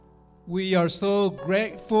We are so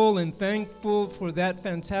grateful and thankful for that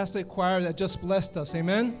fantastic choir that just blessed us.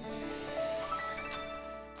 Amen.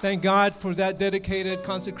 Thank God for that dedicated,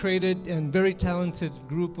 consecrated, and very talented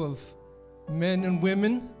group of men and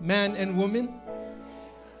women, man and woman.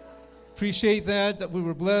 Appreciate that we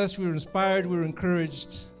were blessed, we were inspired, we were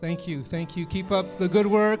encouraged. Thank you. Thank you. Keep up the good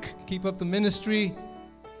work. Keep up the ministry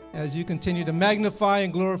as you continue to magnify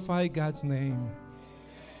and glorify God's name.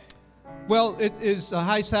 Well, it is a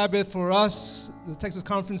high Sabbath for us, the Texas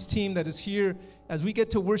Conference team that is here, as we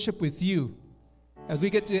get to worship with you, as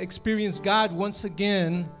we get to experience God once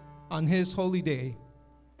again on His holy day,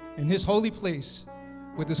 in His holy place,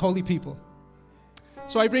 with His holy people.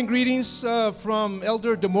 So I bring greetings from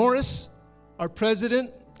Elder DeMorris, our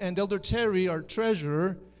president, and Elder Terry, our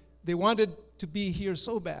treasurer. They wanted to be here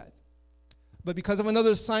so bad, but because of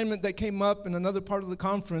another assignment that came up in another part of the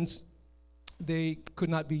conference, they could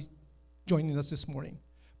not be joining us this morning.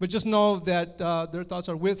 But just know that their thoughts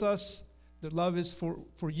are with us. Their love is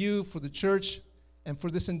for you, for the church, and for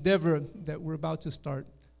this endeavor that we're about to start.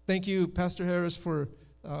 Thank you, Pastor Harris, for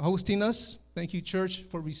hosting us. Thank you, church,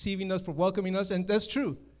 for receiving us, for welcoming us. And that's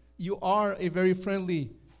true. You are a very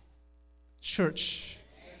friendly church,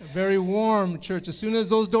 a very warm church. As soon as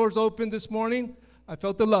those doors opened this morning, I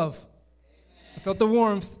felt the love. I felt the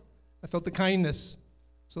warmth. I felt the kindness.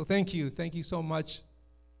 So thank you. Thank you so much.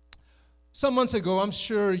 Some months ago, I'm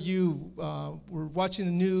sure you were watching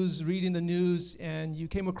the news, reading the news, and you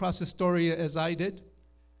came across this story as I did. It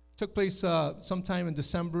took place sometime in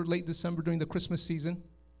December, late December, during the Christmas season.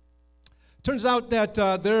 Turns out that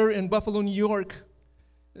there in Buffalo, New York,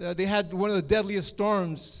 they had one of the deadliest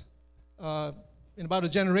storms in about a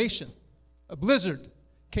generation. A blizzard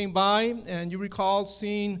came by, and you recall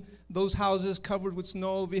seeing those houses covered with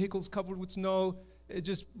snow, vehicles covered with snow. It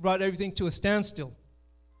just brought everything to a standstill.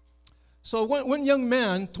 So one young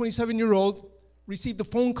man, 27-year-old, received a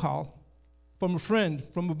phone call from a friend,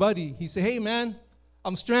 from a buddy. He said, "Hey, man,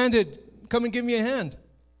 I'm stranded. Come and give me a hand."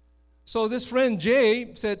 So this friend,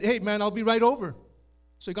 Jay, said, "Hey, man, I'll be right over."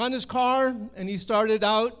 So he got in his car, and he started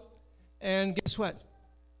out, and guess what?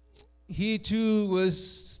 He, too,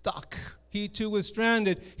 was stuck. He, too, was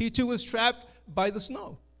stranded. He, too, was trapped by the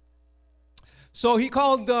snow. So he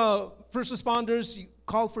called first responders. He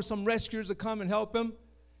called for some rescuers to come and help him.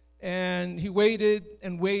 And he waited,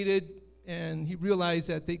 and he realized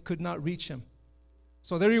that they could not reach him.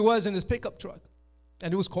 So there he was in his pickup truck.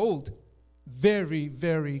 And it was cold. Very,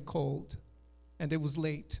 very cold. And it was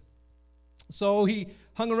late. So he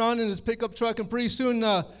hung around in his pickup truck, and pretty soon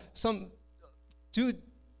two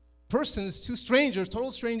strangers,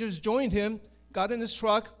 total strangers, joined him, got in his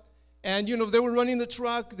truck. And, they were running the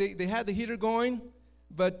truck. They had the heater going.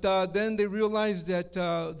 But then they realized that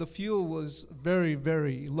the fuel was very,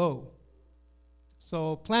 very low.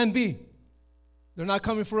 So plan B. They're not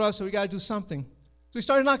coming for us, so we got to do something. So we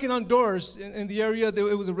started knocking on doors in the area.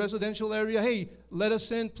 It was a residential area. "Hey, let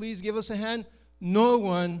us in. Please give us a hand." No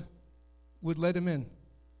one would let him in.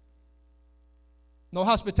 No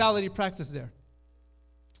hospitality practice there.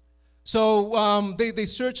 So they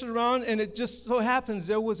searched around, and it just so happens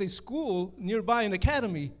there was a school nearby, an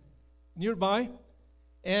academy nearby.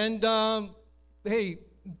 And, hey,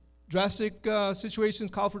 drastic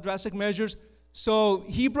situations call for drastic measures. So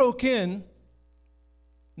he broke in,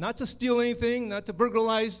 not to steal anything, not to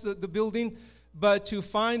burglarize the building, but to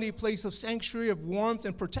find a place of sanctuary, of warmth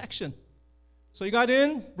and protection. So he got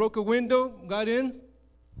in, broke a window, got in,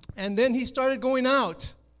 and then he started going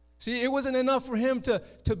out. See, it wasn't enough for him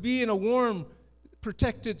to be in a warm,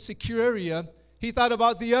 protected, secure area. He thought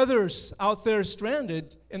about the others out there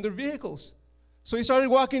stranded in their vehicles. So he started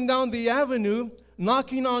walking down the avenue,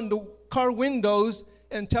 knocking on the car windows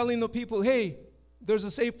and telling the people, "Hey, there's a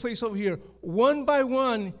safe place over here." One by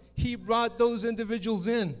one, he brought those individuals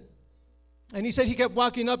in. And he said he kept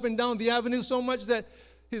walking up and down the avenue so much that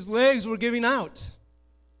his legs were giving out.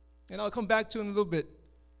 And I'll come back to it in a little bit.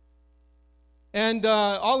 And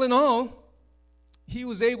all in all, he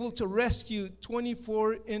was able to rescue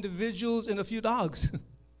 24 individuals and a few dogs,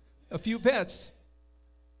 a few pets.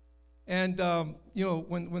 And,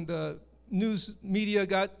 when the news media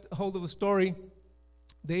got a hold of a story,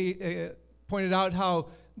 they pointed out how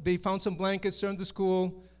they found some blankets there in the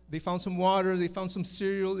school, they found some water, they found some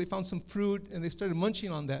cereal, they found some fruit, and they started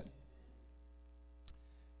munching on that.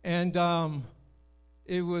 And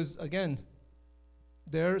it was, again,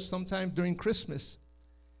 there sometime during Christmas.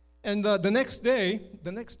 And the next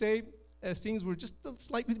day, as things were just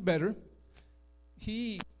slightly better,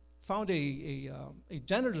 he found a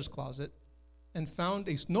janitor's closet and found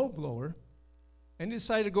a snowblower, and he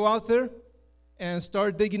decided to go out there and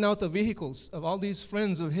start digging out the vehicles of all these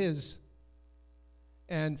friends of his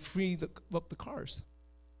and free up the cars.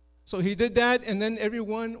 So he did that, and then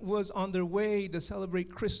everyone was on their way to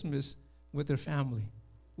celebrate Christmas with their family.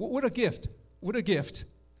 What a gift. What a gift.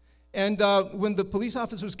 And when the police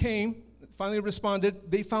officers came, finally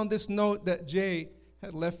responded, they found this note that Jay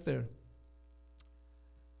had left there.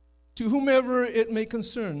 To whomever it may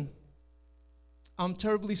concern, I'm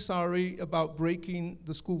terribly sorry about breaking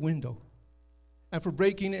the school window and for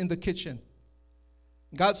breaking in the kitchen.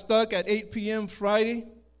 Got stuck at 8 p.m. Friday,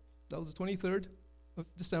 that was the 23rd of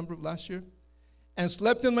December of last year, and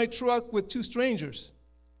slept in my truck with 2 strangers,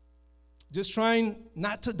 just trying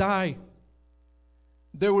not to die.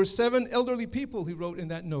 There were 7 elderly people, he wrote in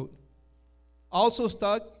that note, also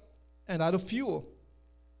stuck and out of fuel.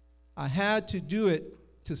 I had to do it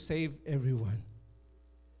to save everyone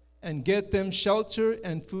and get them shelter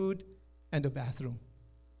and food and a bathroom.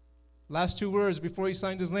 Last 2 words before he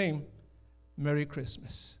signed his name, Merry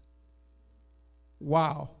Christmas.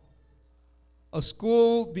 Wow. A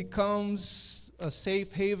school becomes a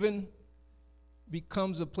safe haven,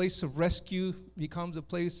 becomes a place of rescue, becomes a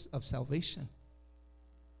place of salvation.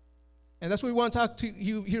 And that's what we want to talk to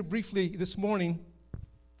you here briefly this morning.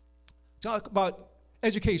 Talk about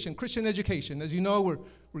education, Christian education. As you know,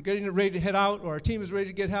 we're getting ready to head out, or our team is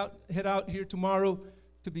ready to head out here tomorrow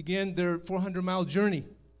to begin their 400-mile journey.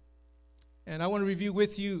 And I want to review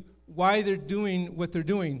with you why they're doing what they're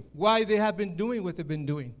doing, why they have been doing what they've been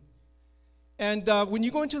doing. And when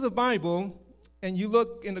you go into the Bible and you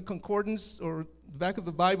look in the concordance or the back of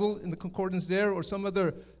the Bible in the concordance there, or some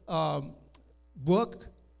other book,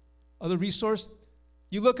 other resource,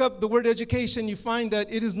 you look up the word education, you find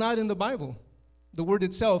that it is not in the Bible. The word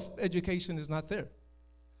itself, education, is not there.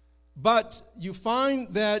 But you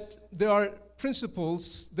find that there are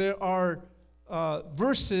principles, there are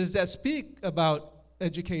verses that speak about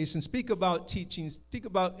education, speak about teaching, speak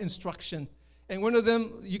about instruction. And one of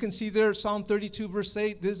them, you can see there, Psalm 32, verse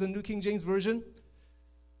 8. This is the New King James Version.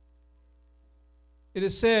 It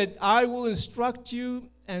is said, I will instruct you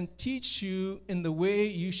and teach you in the way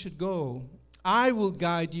you should go. I will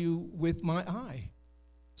guide you with my eye.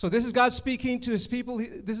 So this is God speaking to his people.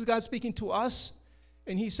 This is God speaking to us.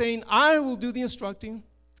 And he's saying, I will do the instructing.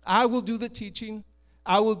 I will do the teaching.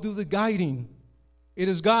 I will do the guiding. It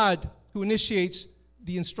is God who initiates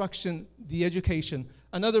the instruction, the education.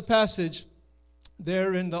 Another passage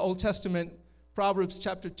there in the Old Testament, Proverbs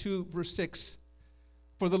chapter 2, verse 6.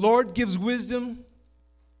 For the Lord gives wisdom.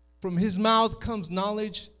 From his mouth comes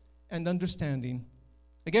knowledge and understanding.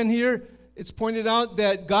 Again, here it's pointed out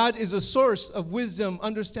that God is a source of wisdom,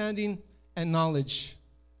 understanding, and knowledge.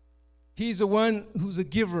 He's the one who's a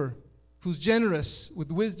giver, who's generous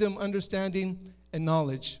with wisdom, understanding, and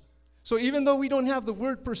knowledge. So even though we don't have the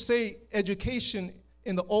word per se, education,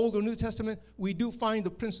 in the Old or New Testament, we do find the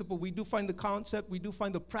principle, we do find the concept, we do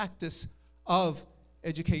find the practice of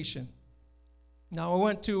education. Now, I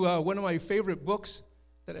went to one of my favorite books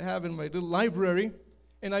that I have in my little library,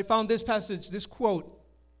 and I found this passage, this quote,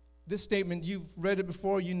 this statement. You've read it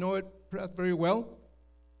before, you know it perhaps very well.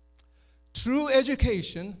 True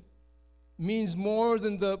education means more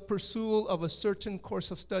than the pursuit of a certain course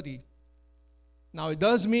of study. Now, it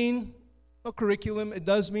does mean a curriculum, it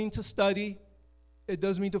does mean to study, it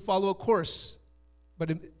does mean to follow a course,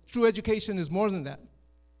 but true education is more than that.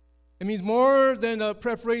 It means more than a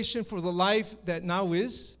preparation for the life that now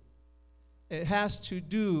is. It has to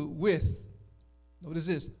do with, what is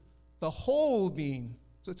this? The whole being.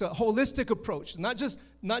 So it's a holistic approach, not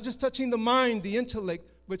just touching the mind, the intellect,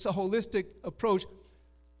 but it's a holistic approach.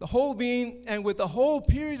 The whole being, and with the whole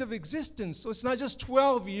period of existence. So it's not just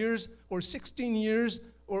 12 years or 16 years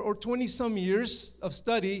or 20-some years of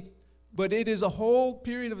study, but it is a whole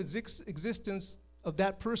period of existence of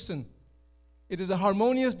that person. It is a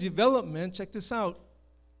harmonious development, check this out,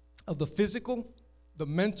 of the physical, the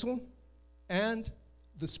mental, and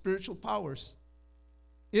the spiritual powers.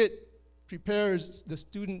 It prepares the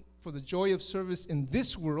student for the joy of service in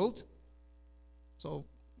this world. So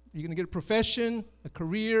you're going to get a profession, a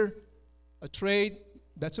career, a trade.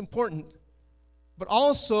 That's important. But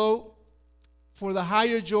also for the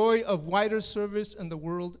higher joy of wider service in the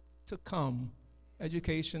world to come.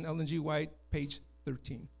 Education, Ellen G. White, page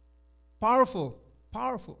 13. Powerful,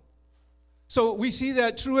 powerful. So we see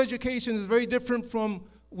that true education is very different from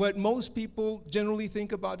what most people generally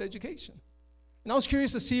think about education. And I was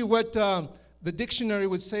curious to see what the dictionary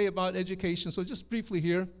would say about education. So just briefly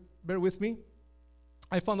here, bear with me.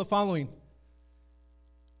 I found the following.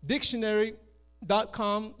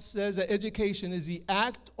 Dictionary.com says that education is the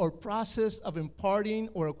act or process of imparting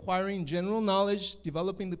or acquiring general knowledge,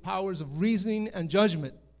 developing the powers of reasoning and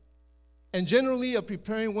judgment. and generally of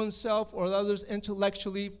preparing oneself or others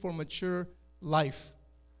intellectually for mature life.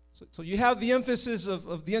 So you have the emphasis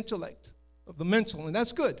of the intellect, of the mental, and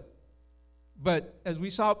that's good. But as we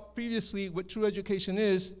saw previously, what true education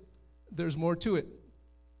is, there's more to it.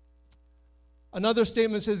 Another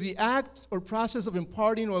statement says the act or process of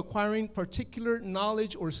imparting or acquiring particular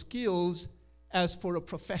knowledge or skills as for a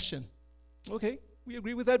profession. Okay, we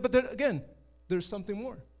agree with that, but then again, there's something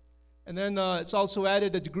more. And then it's also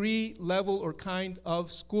added a degree, level, or kind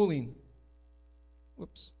of schooling.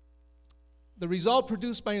 Whoops. The result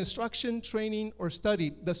produced by instruction, training, or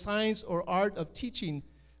study, the science or art of teaching,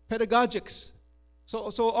 pedagogics.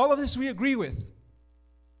 So all of this we agree with.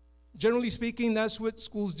 Generally speaking, that's what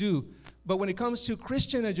schools do. But when it comes to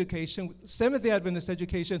Christian education, Seventh-day Adventist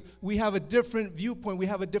education, we have a different viewpoint. We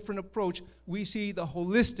have a different approach. We see the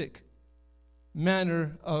holistic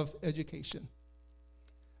manner of education.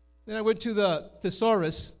 Then I went to the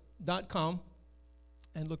thesaurus.com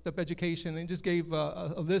and looked up education and just gave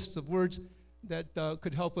a list of words that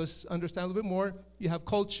could help us understand a little bit more. You have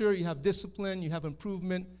culture, you have discipline, you have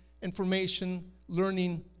improvement, information,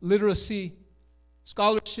 learning, literacy,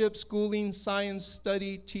 scholarship, schooling, science,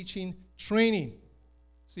 study, teaching, training.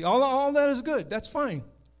 See, all that is good. That's fine.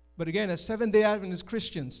 But again, as Seventh-day Adventist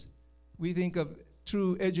Christians, we think of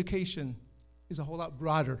true education is a whole lot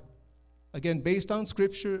broader. Again, based on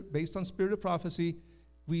Scripture, based on spirit of prophecy,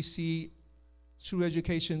 we see true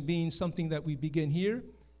education being something that we begin here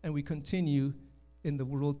and we continue in the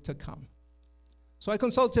world to come. So I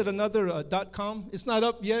consulted another .com. It's not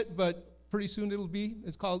up yet, but pretty soon it'll be.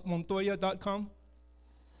 It's called Montoya.com.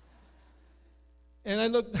 And I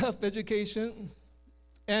looked up education,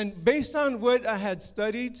 and based on what I had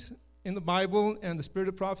studied in the Bible and the spirit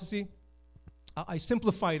of prophecy, I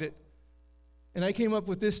simplified it, and I came up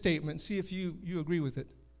with this statement. See if you agree with it.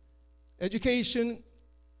 Education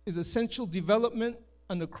is essential development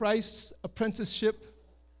under Christ's apprenticeship,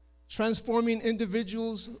 transforming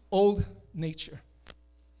individuals' old nature.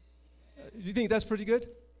 Do you think that's pretty good?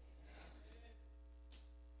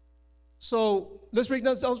 So let's break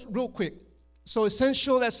that down real quick. So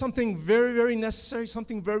essential, that's something very, very necessary,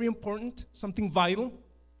 something very important, something vital.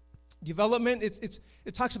 Development,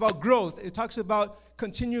 it talks about growth. It talks about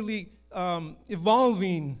continually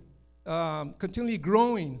evolving, continually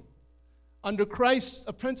growing. Under Christ's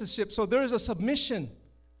apprenticeship, so there is a submission.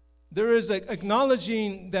 There is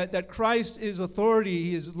acknowledging that Christ is authority,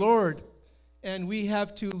 He is Lord, and we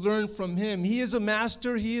have to learn from Him. He is a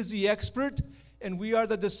master, He is the expert, and we are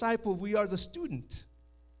the disciple, we are the student.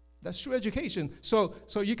 That's true education. So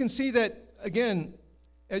you can see that, again,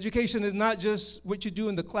 education is not just what you do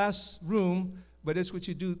in the classroom, but it's what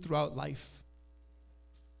you do throughout life.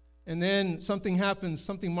 And then something happens,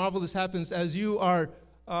 something marvelous happens as you are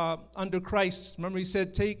under Christ. Remember He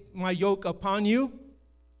said, take my yoke upon you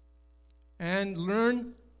and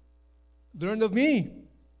learn of me,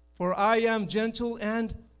 for I am gentle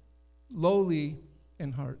and lowly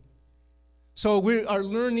in heart. So we are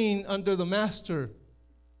learning under the Master.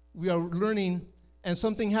 We are learning, and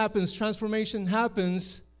something happens, transformation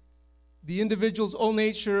happens. The individual's own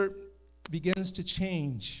nature begins to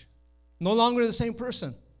change. No longer the same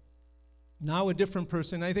person. Now a different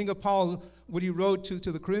person. I think of Paul, what he wrote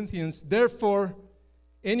to the Corinthians. Therefore,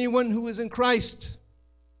 anyone who is in Christ,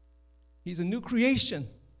 he's a new creation.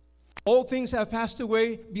 Old things have passed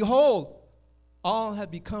away. Behold, all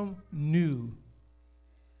have become new.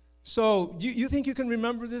 So you think you can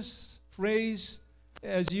remember this phrase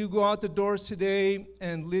as you go out the doors today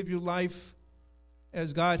and live your life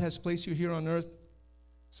as God has placed you here on earth?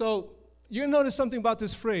 So you're going to notice something about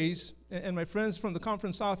this phrase, and my friends from the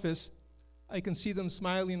conference office, I can see them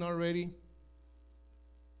smiling already.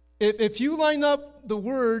 If you line up the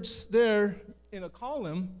words there in a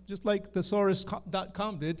column, just like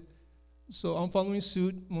thesaurus.com did, so I'm following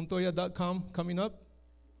suit, Montoya.com coming up.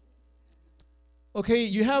 Okay,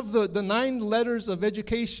 you have the 9 letters of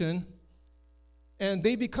education, and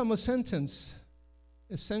they become a sentence.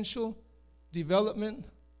 Essential development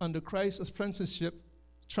under Christ's apprenticeship,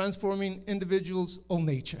 transforming individuals' own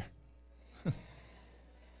nature.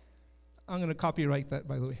 I'm going to copyright that,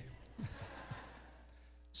 by the way.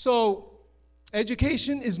 So,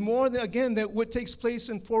 education is more than, again, than what takes place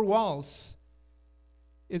in 4 walls.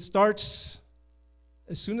 It starts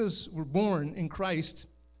as soon as we're born in Christ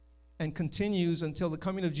and continues until the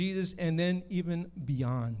coming of Jesus and then even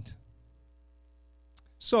beyond.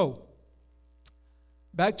 So,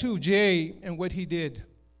 back to Jay and what he did.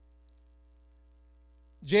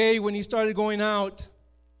 Jay, when he started going out,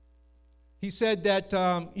 he said that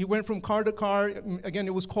he went from car to car. Again,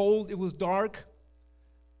 it was cold, it was dark,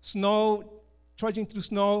 snow, trudging through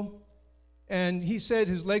snow. and he said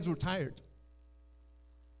his legs were tired.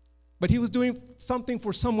 But he was doing something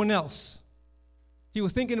for someone else. He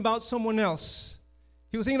was thinking about someone else.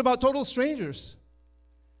 He was thinking about total strangers.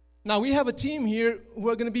 Now, we have a team here who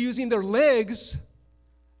are going to be using their legs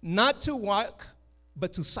not to walk,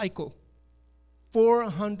 but to cycle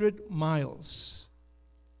 400 miles.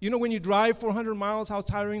 You know when you drive 400 miles, how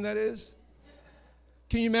tiring that is?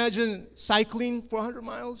 Can you imagine cycling 400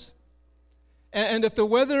 miles? And if the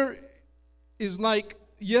weather is like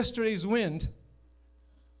yesterday's wind,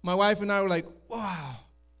 my wife and I were like, wow.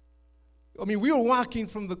 I mean, we were walking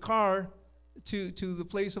from the car to the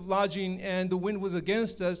place of lodging, and the wind was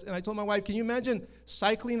against us. And I told my wife, can you imagine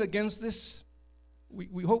cycling against this?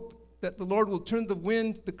 We hope that the Lord will turn the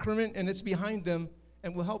wind, the current, and it's behind them,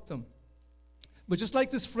 and will help them. But just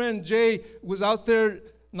like this friend, Jay, was out there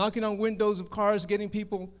knocking on windows of cars, getting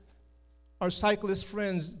people, our cyclist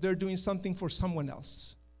friends, they're doing something for someone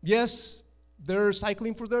else. Yes, they're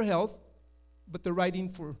cycling for their health, but they're riding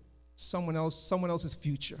for someone else's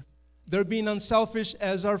future. They're being unselfish,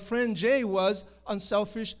 as our friend Jay was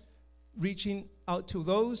unselfish, reaching out to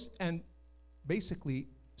those and basically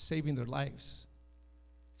saving their lives.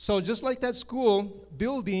 So just like that school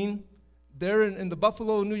building there in the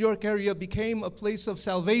Buffalo, New York area became a place of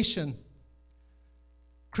salvation,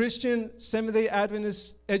 Christian Seventh-day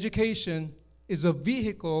Adventist education is a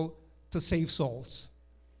vehicle to save souls.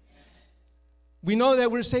 We know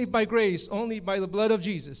that we're saved by grace, only by the blood of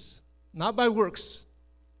Jesus, not by works.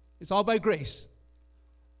 It's all by grace.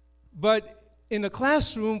 But in a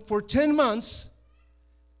classroom for 10 months,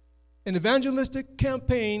 an evangelistic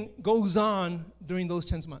campaign goes on during those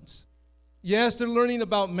 10 months. Yes, they're learning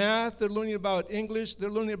about math, they're learning about English, they're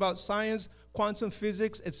learning about science, quantum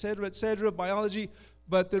physics, etc., biology,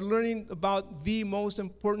 but they're learning about the most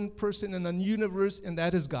important person in the universe, and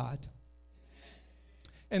that is God.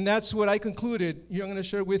 And that's what I concluded. Here I'm going to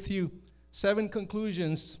share with you 7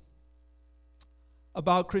 conclusions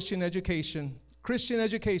about Christian education. Christian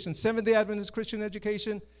education, Seventh-day Adventist Christian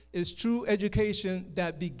education, is true education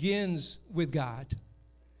that begins with God.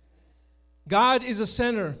 God is a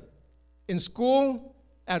center in school,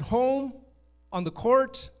 at home, on the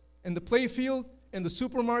court, in the playfield, in the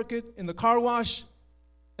supermarket, in the car wash,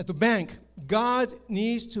 at the bank. God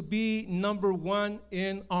needs to be number one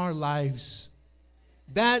in our lives.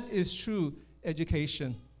 That is true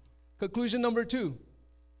education. Conclusion number 2.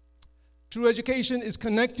 True education is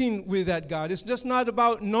connecting with that God. It's just not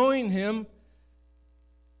about knowing Him,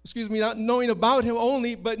 not knowing about Him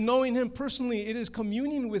only, but knowing Him personally. It is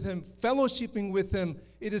communing with Him, fellowshipping with Him.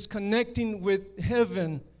 It is connecting with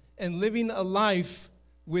heaven and living a life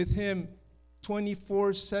with Him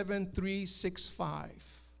 24/7, 365.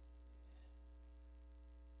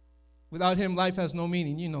 Without Him, life has no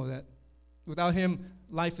meaning. You know that. Without Him,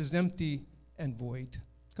 life is empty and void.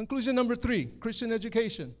 Conclusion number 3, Christian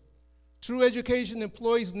education. True education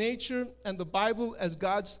employs nature and the Bible as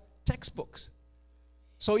God's textbooks.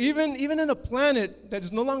 So even in a planet that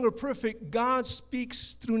is no longer perfect, God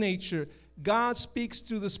speaks through nature. God speaks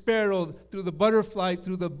through the sparrow, through the butterfly,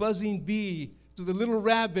 through the buzzing bee, through the little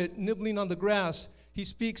rabbit nibbling on the grass. He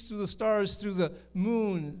speaks through the stars, through the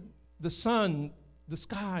moon, the sun, the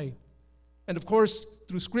sky. And of course,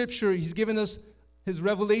 through Scripture, He's given us His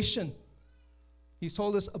revelation. He's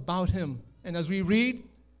told us about Him. And as we read,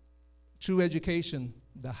 true education,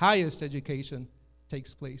 the highest education,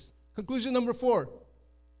 takes place. Conclusion number 4.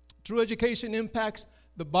 True education impacts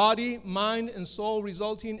the body, mind, and soul,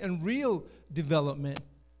 resulting in real development.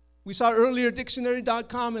 We saw earlier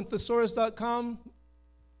dictionary.com and thesaurus.com.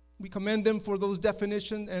 We commend them for those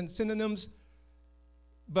definitions and synonyms.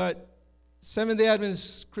 But Seventh-day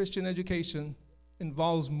Adventist Christian education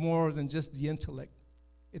involves more than just the intellect.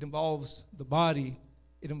 It involves the body.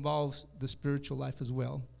 It involves the spiritual life as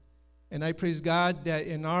well. And I praise God that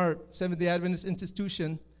in our Seventh-day Adventist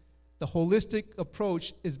institution, the holistic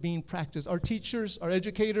approach is being practiced. Our teachers, our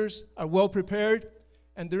educators are well prepared,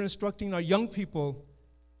 and they're instructing our young people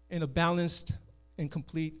in a balanced and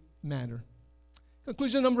complete manner.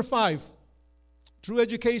 Conclusion number 5. True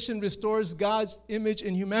education restores God's image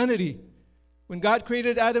in humanity. When God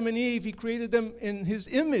created Adam and Eve, He created them in His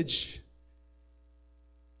image.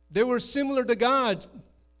 They were similar to God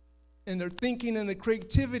in their thinking and their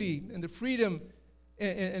creativity and their freedom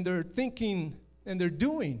and their thinking and their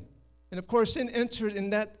doing. And of course, sin entered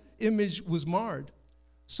and that image was marred.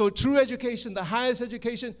 So true education, the highest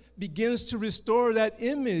education, begins to restore that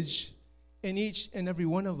image in each and every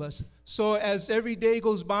one of us. So as every day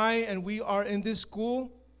goes by and we are in this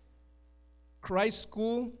school, Christ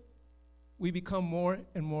school, we become more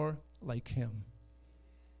and more like Him.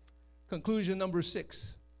 Conclusion number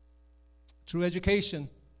 6. True education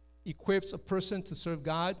equips a person to serve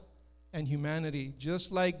God and humanity.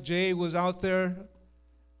 Just like Jay was out there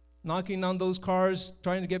knocking on those cars,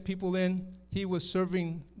 trying to get people in, he was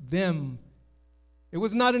serving them. It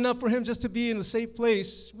was not enough for him just to be in a safe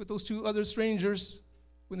place with those two other strangers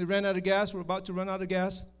when they ran out of gas, were about to run out of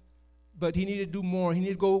gas. But he needed to do more. He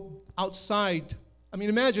needed to go outside. I mean,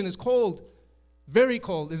 imagine, it's cold, very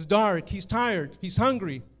cold, it's dark, he's tired, he's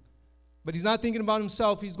hungry. But he's not thinking about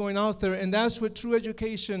himself, he's going out there. And that's what true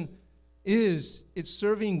education is. It's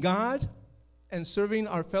serving God and serving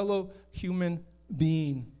our fellow human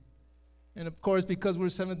being. And of course, because we're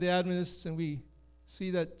Seventh-day Adventists and we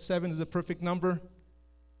see that 7 is a perfect number,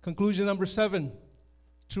 conclusion number 7,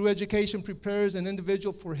 true education prepares an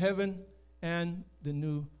individual for heaven and the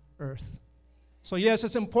new earth. So yes,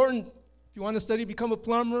 it's important. If you want to study, become a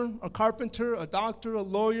plumber, a carpenter, a doctor, a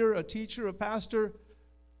lawyer, a teacher, a pastor,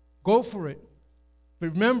 go for it.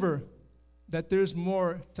 But remember that there's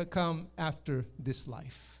more to come after this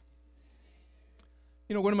life.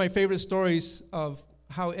 You know, one of my favorite stories of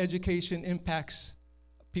how education impacts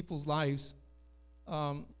people's lives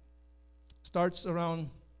starts around,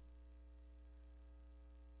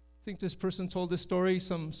 I think this person told this story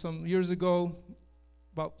some years ago,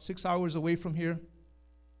 about 6 hours away from here.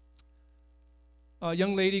 A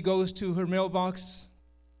young lady goes to her mailbox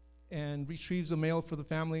and retrieves a mail for the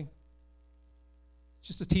family.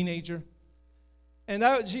 Just a teenager. And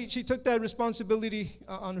she took that responsibility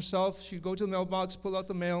on herself. She'd go to the mailbox, pull out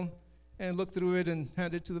the mail, and look through it and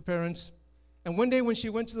hand it to the parents. And one day when she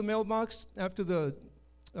went to the mailbox, after the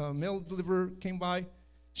mail deliverer came by,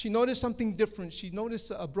 she noticed something different. She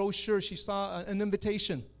noticed a brochure. She saw an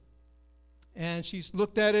invitation. And she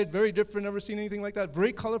looked at it, very different, never seen anything like that,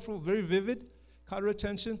 very colorful, very vivid, caught her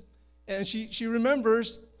attention. And she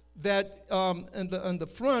remembers that on the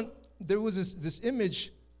front, there was this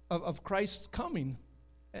image of Christ's coming.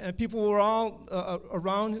 And people were all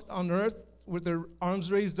around on earth with their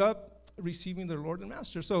arms raised up, receiving their Lord and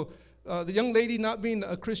Master. So the young lady, not being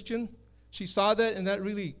a Christian, she saw that, and that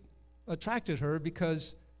really attracted her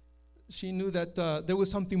because she knew that there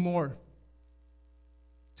was something more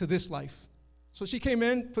to this life. So she came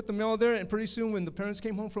in, put the mail there, and pretty soon when the parents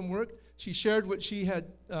came home from work, she shared what she had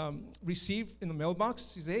received in the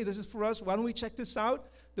mailbox. She said, hey, this is for us. Why don't we check this out?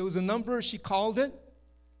 There was a number. She called it,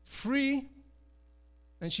 free,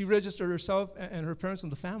 and she registered herself and her parents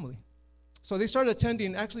and the family. So they started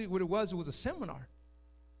attending. Actually, what it was a seminar.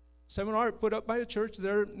 Seminar put up by a church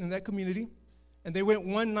there in that community. And they went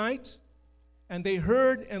one night, and they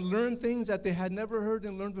heard and learned things that they had never heard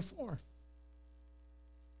and learned before.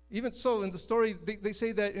 Even so, in the story, they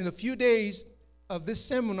say that in a few days of this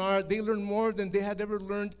seminar, they learned more than they had ever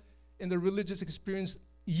learned in their religious experience,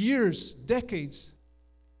 years, decades,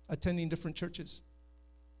 attending different churches.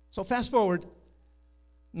 So fast forward,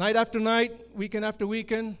 night after night, weekend after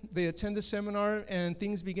weekend, they attend the seminar, and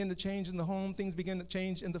things begin to change in the home, things begin to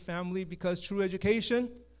change in the family, because true education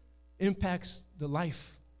impacts the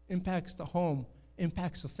life, impacts the home,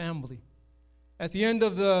 impacts the family. At the end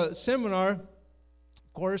of the seminar,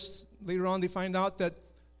 of course, later on they find out that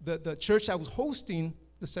the church that was hosting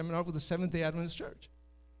the seminar was the Seventh-day Adventist church.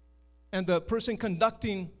 And the person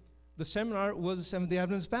conducting the seminar was a Seventh-day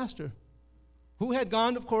Adventist pastor who had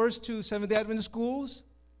gone, of course, to Seventh-day Adventist schools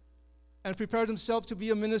and prepared himself to be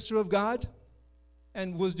a minister of God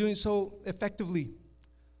and was doing so effectively.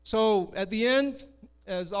 So at the end,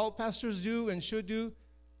 as all pastors do and should do,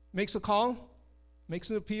 makes a call, makes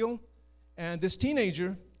an appeal, and this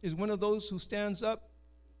teenager is one of those who stands up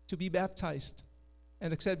to be baptized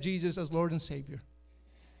and accept Jesus as Lord and Savior.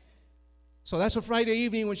 So that's a Friday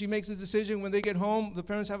evening when she makes a decision. When they get home, the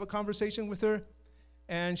parents have a conversation with her,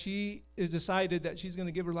 and she is decided that she's going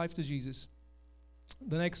to give her life to Jesus.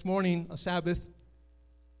 The next morning, a Sabbath,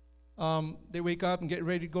 they wake up and get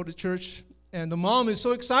ready to go to church, and the mom is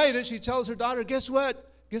so excited, she tells her daughter, guess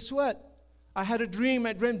what? Guess what? I had a dream.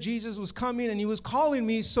 I dreamt Jesus was coming, and he was calling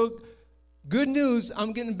me, so good news,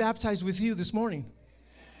 I'm getting baptized with you this morning.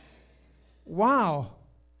 Wow.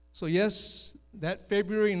 So yes, that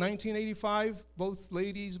February 1985, both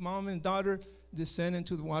ladies, mom and daughter, descend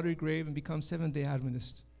into the watery grave and become Seventh-day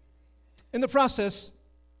Adventists. In the process,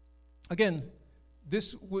 again,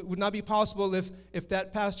 this would not be possible if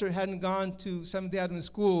that pastor hadn't gone to Seventh-day Adventist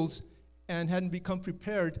schools and hadn't become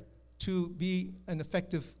prepared to be an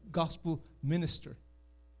effective gospel minister.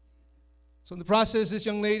 So in the process, this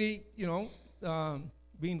young lady,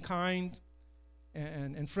 being kind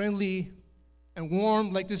and friendly and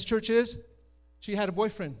warm like this church is, she had a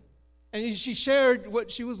boyfriend. And she shared what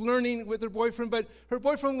she was learning with her boyfriend, but her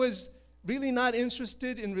boyfriend was really not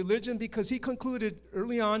interested in religion because he concluded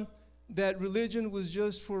early on that religion was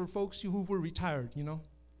just for folks who were retired,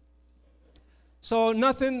 So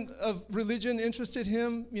nothing of religion interested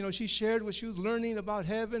him. She shared what she was learning about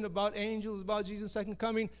heaven, about angels, about Jesus' second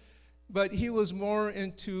coming. But he was more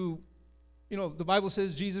into, the Bible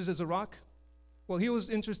says Jesus is a rock. Well, he was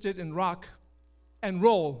interested in rock and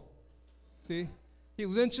roll. See? He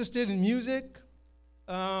was interested in music.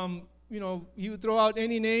 He would throw out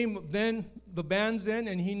any name then, the bands then,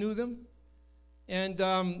 and he knew them.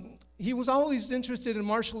 And he was always interested in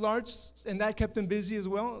martial arts, and that kept him busy as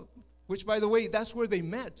well, which, by the way, that's where they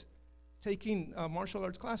met, taking martial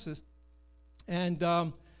arts classes. And,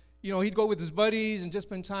 he'd go with his buddies and just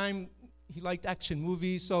spend time. He liked action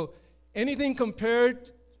movies. So anything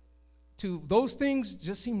compared to those things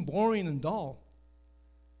just seemed boring and dull.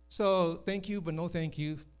 So thank you, but no thank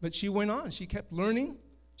you. But she went on. She kept learning.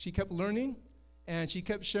 And she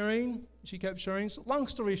kept sharing. So long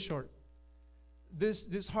story short,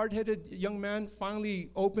 this hard-headed young man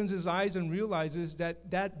finally opens his eyes and realizes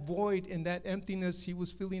that void and that emptiness he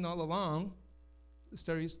was feeling all along, the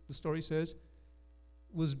story says,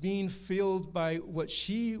 was being filled by what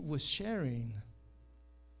she was sharing.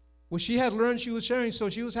 What she had learned, she was sharing. So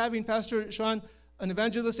she was having Pastor Sean an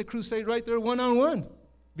evangelistic crusade right there, one-on-one,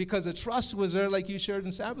 because the trust was there, like you shared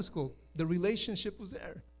in Sabbath school. The relationship was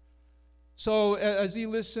there. So as he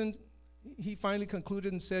listened, he finally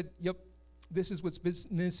concluded and said, yep, this is what's been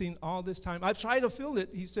missing all this time. I've tried to fill it,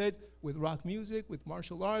 he said, with rock music, with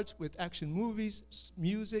martial arts, with action movies,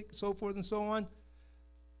 music, so forth and so on.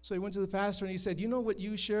 So he went to the pastor and he said, you know what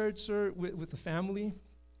you shared, sir, with the family?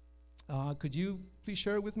 Could you please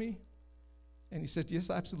share it with me? And he said, yes,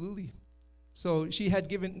 absolutely. So she had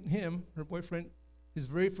given him, her boyfriend, his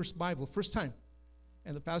very first Bible, first time.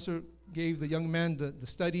 And the pastor gave the young man the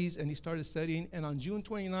studies, and he started studying. And on June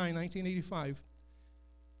 29, 1985,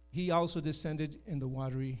 he also descended in the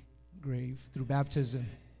watery grave through baptism.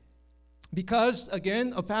 Because,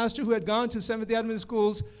 again, a pastor who had gone to Seventh-day Adventist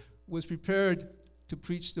schools was prepared to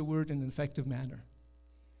preach the word in an effective manner.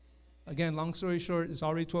 Again, long story short, it's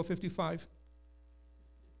already 12:55.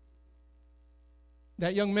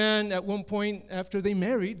 That young man, at one point, after they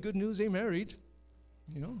married, good news, they married.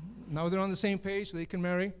 Now they're on the same page, so they can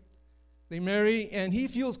marry. They marry, and he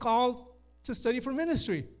feels called to study for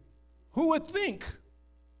ministry. Who would think?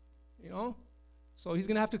 So he's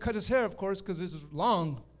going to have to cut his hair, of course, because it's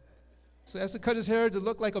long. So he has to cut his hair to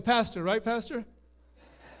look like a pastor, right, Pastor?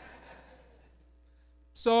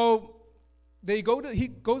 So he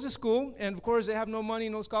goes to school, and of course they have no money,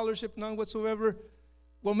 no scholarship, none whatsoever.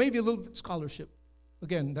 Well, maybe a little bit scholarship.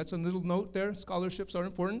 Again, that's a little note there. Scholarships are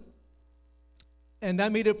important. And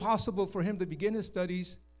that made it possible for him to begin his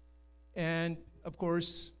studies. And of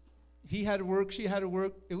course, he had to work, she had to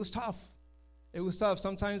work. It was tough.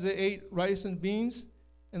 Sometimes they ate rice and beans,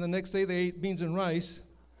 and the next day they ate beans and rice.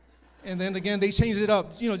 And then again, they changed it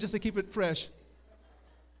up, just to keep it fresh.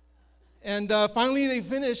 And finally,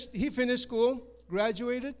 he finished school,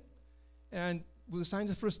 graduated, and was assigned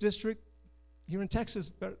to the first district here in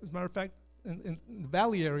Texas, as a matter of fact, in the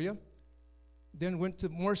Valley area. Then went to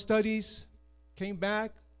more studies, came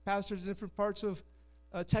back, pastored in different parts of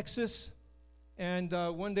Texas. And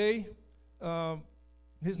one day,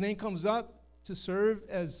 his name comes up to serve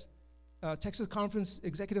as Texas Conference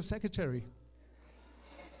Executive Secretary.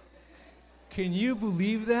 Can you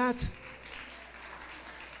believe that?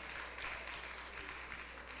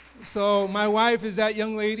 So my wife is that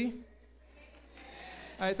young lady.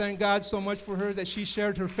 I thank God so much for her that she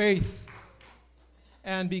shared her faith.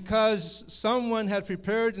 And because someone had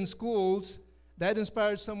prepared in schools, that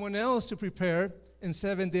inspired someone else to prepare in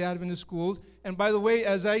Seventh-day Adventist schools. And by the way,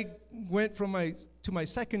 as I went to my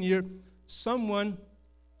second year, someone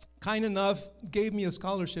kind enough gave me a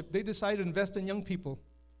scholarship. They decided to invest in young people.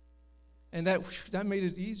 And that made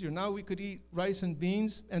it easier. Now we could eat rice and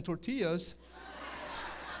beans and tortillas,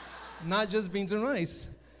 not just beans and rice.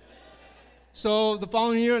 So the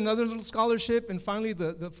following year, another little scholarship, and finally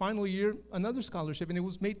the final year, another scholarship. And it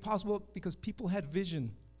was made possible because people had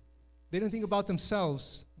vision. They didn't think about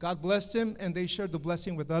themselves. God blessed them, and they shared the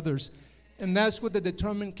blessing with others. And that's what the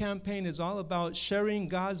Determined campaign is all about, sharing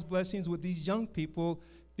God's blessings with these young people,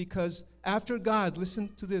 because after God, listen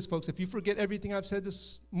to this, folks, if you forget everything I've said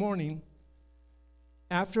this morning,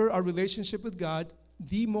 after our relationship with God,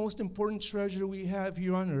 the most important treasure we have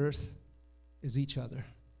here on earth is each other.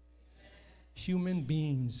 Human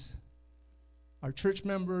beings. Our church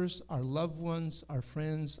members, our loved ones, our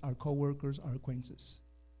friends, our co-workers, our acquaintances.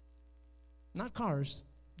 Not cars.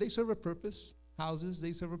 They serve a purpose. Houses,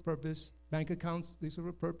 they serve a purpose. Bank accounts, they serve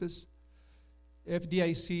a purpose.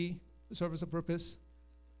 FDIC serves a purpose.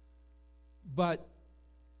 But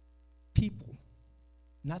people,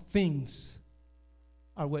 not things,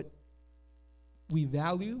 are what we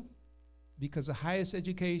value, because the highest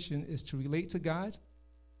education is to relate to God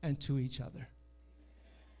and to each other.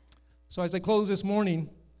 So as I close this morning,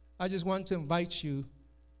 I just want to invite you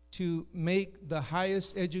to make the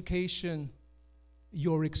highest education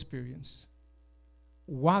your experience.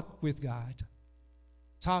 Walk with God,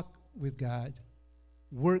 talk with God,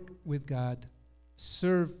 work with God,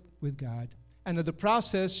 serve with God, and in the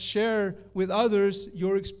process, share with others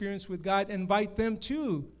your experience with God. Invite them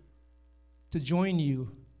too to join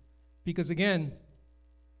you. Because again,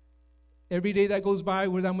 every day that goes by,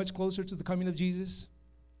 we're that much closer to the coming of Jesus.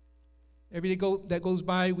 Every day that goes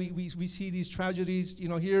by, we see these tragedies. You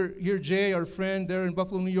know, here Jay, our friend there in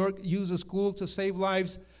Buffalo, New York, used a school to save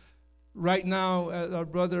lives. Right now, our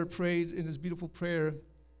brother prayed in his beautiful prayer,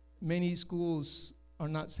 many schools are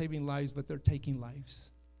not saving lives, but they're taking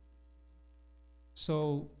lives.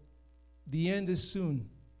 So the end is soon,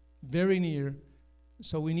 very near.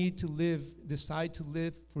 So we need to decide to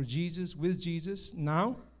live for Jesus, with Jesus,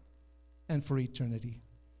 now and for eternity.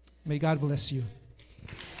 May God bless you.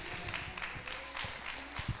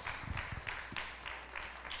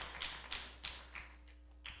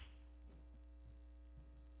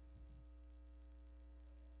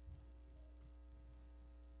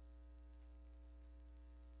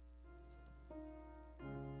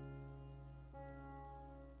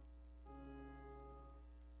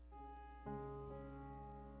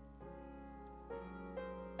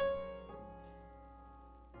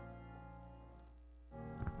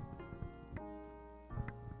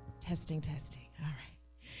 Testing. All right.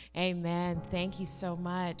 Amen. Thank you so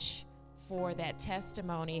much for that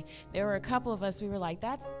testimony. There were a couple of us, we were like,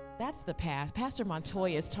 that's the past. Pastor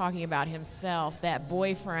Montoya is talking about himself, that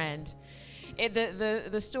boyfriend.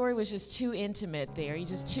 The story was just too intimate there. You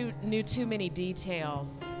just knew too many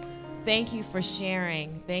details. Thank you for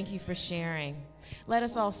sharing. Thank you for sharing. Let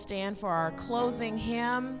us all stand for our closing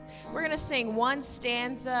hymn. We're going to sing one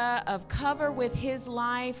stanza of Cover with His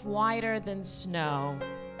Life Whiter Than Snow.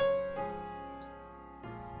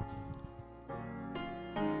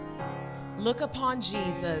 Look upon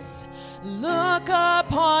Jesus. Look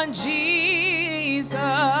upon Jesus.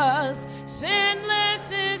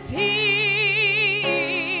 Sinless is He.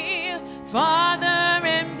 Father,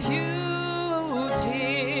 impute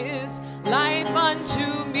His life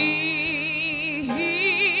unto me.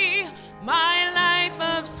 My life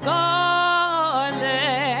of scarlet,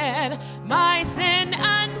 my sin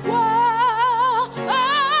and woe,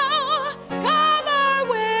 cover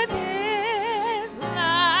with His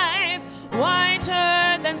life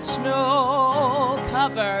whiter than snow.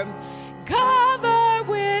 Cover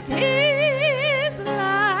with His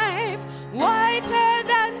life whiter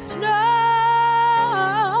than snow.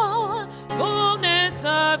 Fullness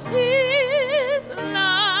of His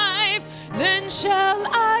life, then shall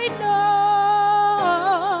I know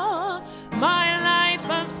my life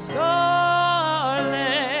of scarlet,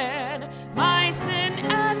 my sin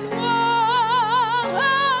and woe.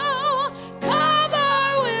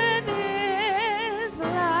 Cover with His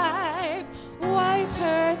life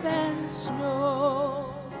whiter than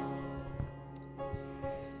snow.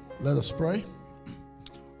 Let us pray.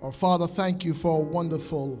 Our Father, thank you for a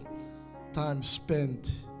wonderful time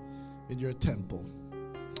spent in your temple.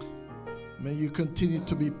 May you continue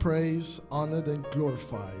to be praised, honored, and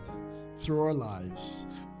glorified through our lives.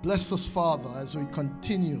 Bless us, Father, as we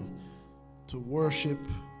continue to worship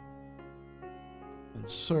and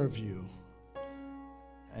serve you.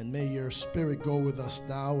 And may your Spirit go with us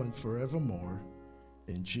now and forevermore.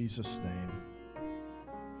 In Jesus' name,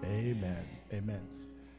 amen. Amen.